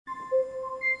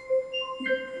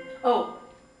Oh,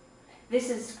 this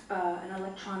is an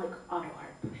electronic auto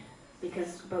harp,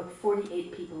 because about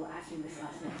 48 people asked me this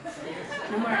last night,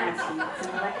 so no more asking. It's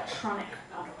an electronic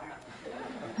auto harp.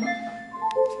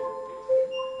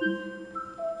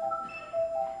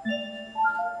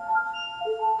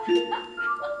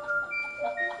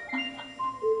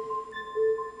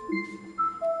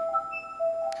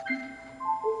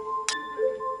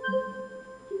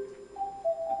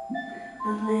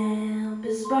 The lamp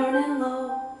is burning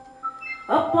low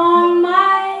up on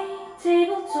my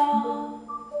tabletop.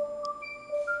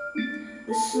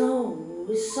 The snow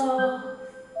is softly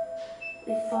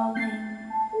falling.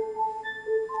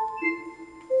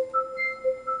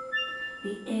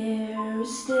 The air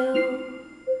is still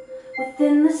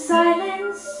within the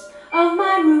silence of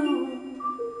my room.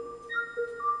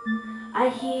 I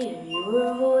hear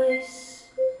your voice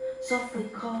softly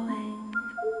calling.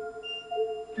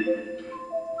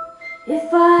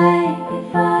 If I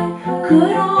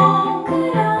could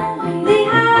only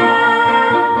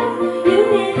have you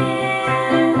near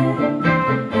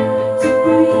to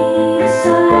breathe a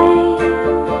sigh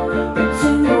or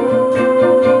two,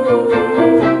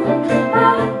 I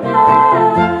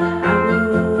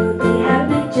would be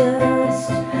happy just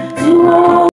to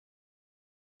hold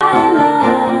my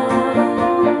love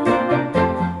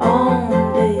on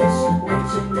this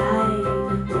winter night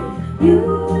with you.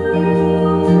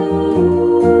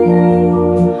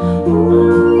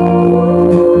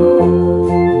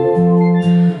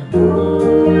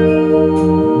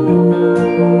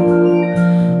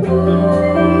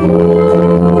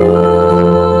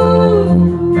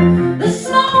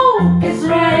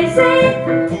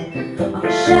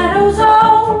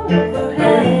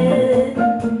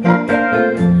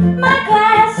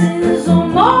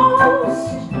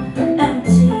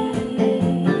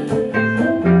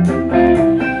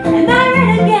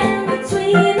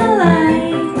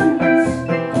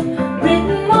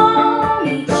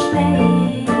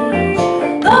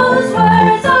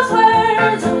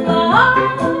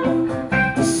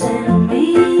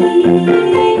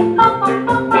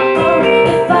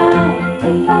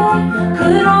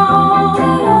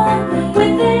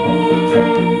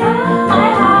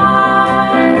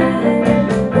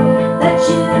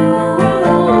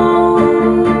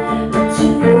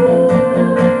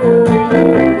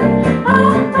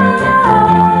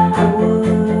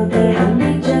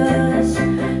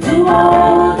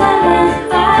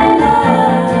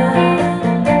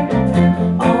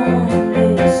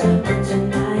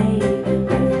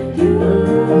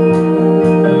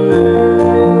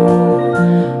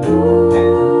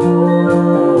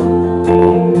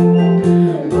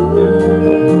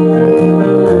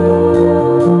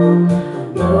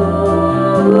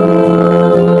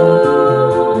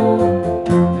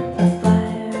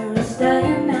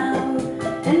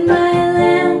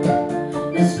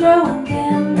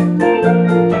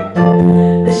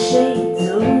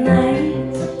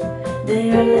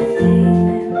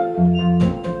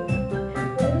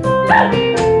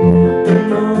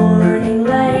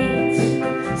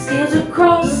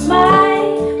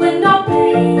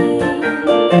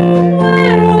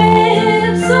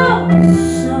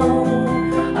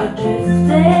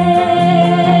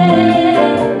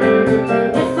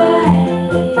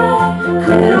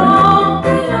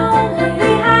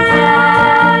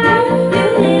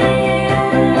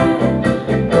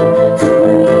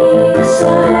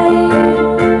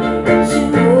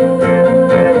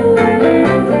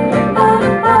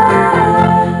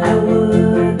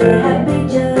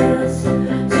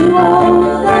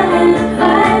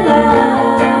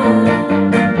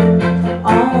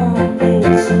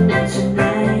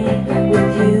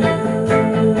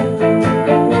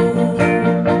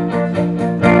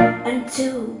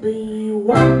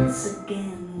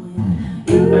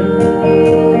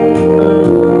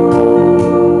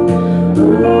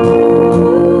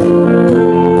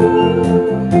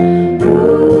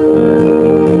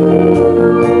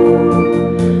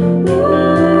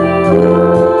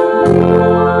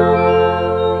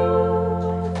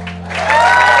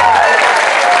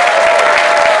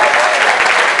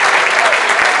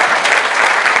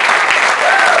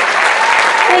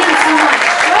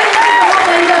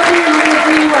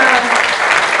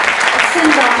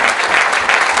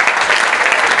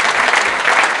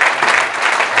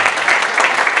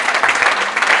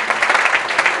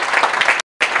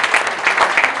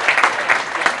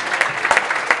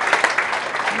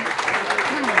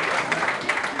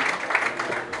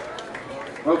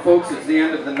 Well, folks, it's the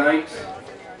end of the night.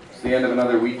 It's the end of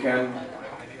another weekend.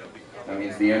 That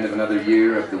means the end of another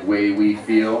year of the way we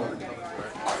feel.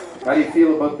 How do you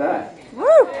feel about that? Woo!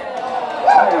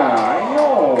 Yeah, I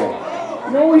know.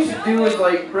 No, we we should do is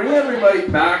like bring everybody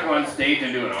back on stage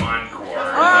and do an encore.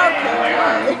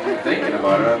 I don't know, thinking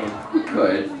about it, we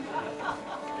could.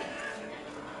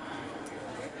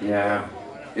 Yeah,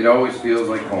 it always feels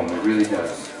like home. It really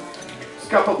does. There's a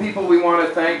couple people we want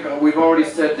to thank. We've already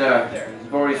sent a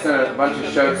bunch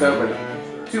of shouts out, but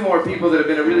 2 more people that have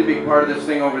been a really big part of this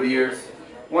thing over the years.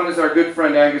 One is our good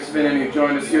friend Angus Finnan, who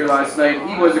joined us here last night.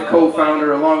 He was a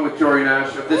co-founder, along with Jory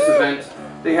Nash, of this event.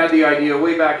 They had the idea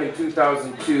way back in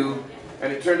 2002,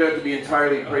 and it turned out to be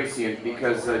entirely prescient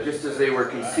because just as they were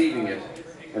conceiving it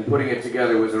and putting it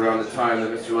together was around the time that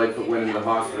Mr. Lightfoot went into the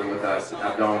hospital with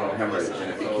abdominal hemorrhage,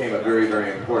 and it became a very,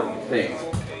 very important thing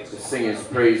to sing his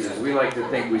praises. We like to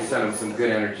think we sent him some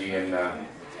good energy, and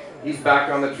he's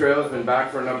back on the trail. He's been back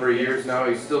for a number of years now.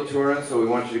 He's still touring, so we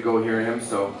want you to go hear him.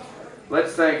 So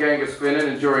let's thank Angus Finnan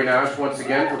and Jory Nash once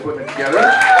again for putting it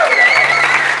together.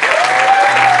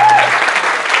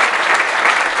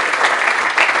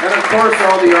 And of course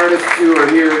all the artists who are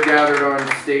here gathered on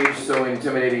stage so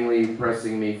intimidatingly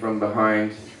pressing me from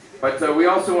behind. But we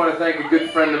also want to thank a good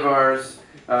friend of ours.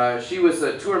 She was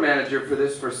a tour manager for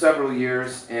this for several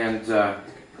years, and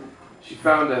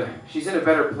she's in a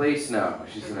better place now.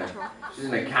 She's in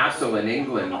a castle in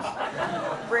England,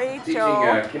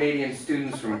 teaching Canadian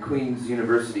students from Queen's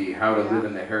University how to live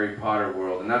in the Harry Potter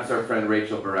world, and that's our friend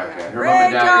Rachel Baraka. Her mom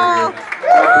and dad are here.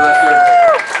 God bless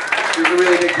her. She's a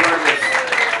really big part of this.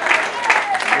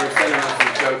 We're sending out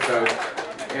some shouts out,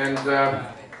 and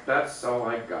that's all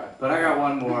I got. But I got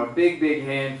one more. A big, big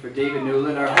hand for David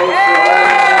Newland, our host.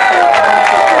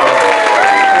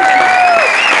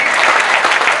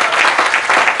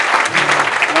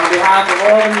 On behalf of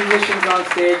all the musicians on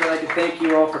stage, I'd like to thank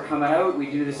you all for coming out. We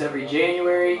do this every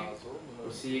January.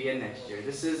 We'll see you again next year.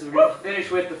 We're going to finish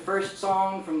with the first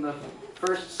song from the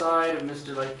first side of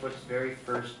Mr. Lightfoot's very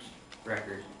first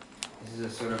record. This is a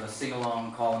sort of a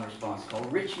sing-along call and response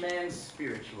called Rich Man's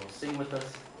Spiritual. Sing with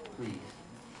us, please.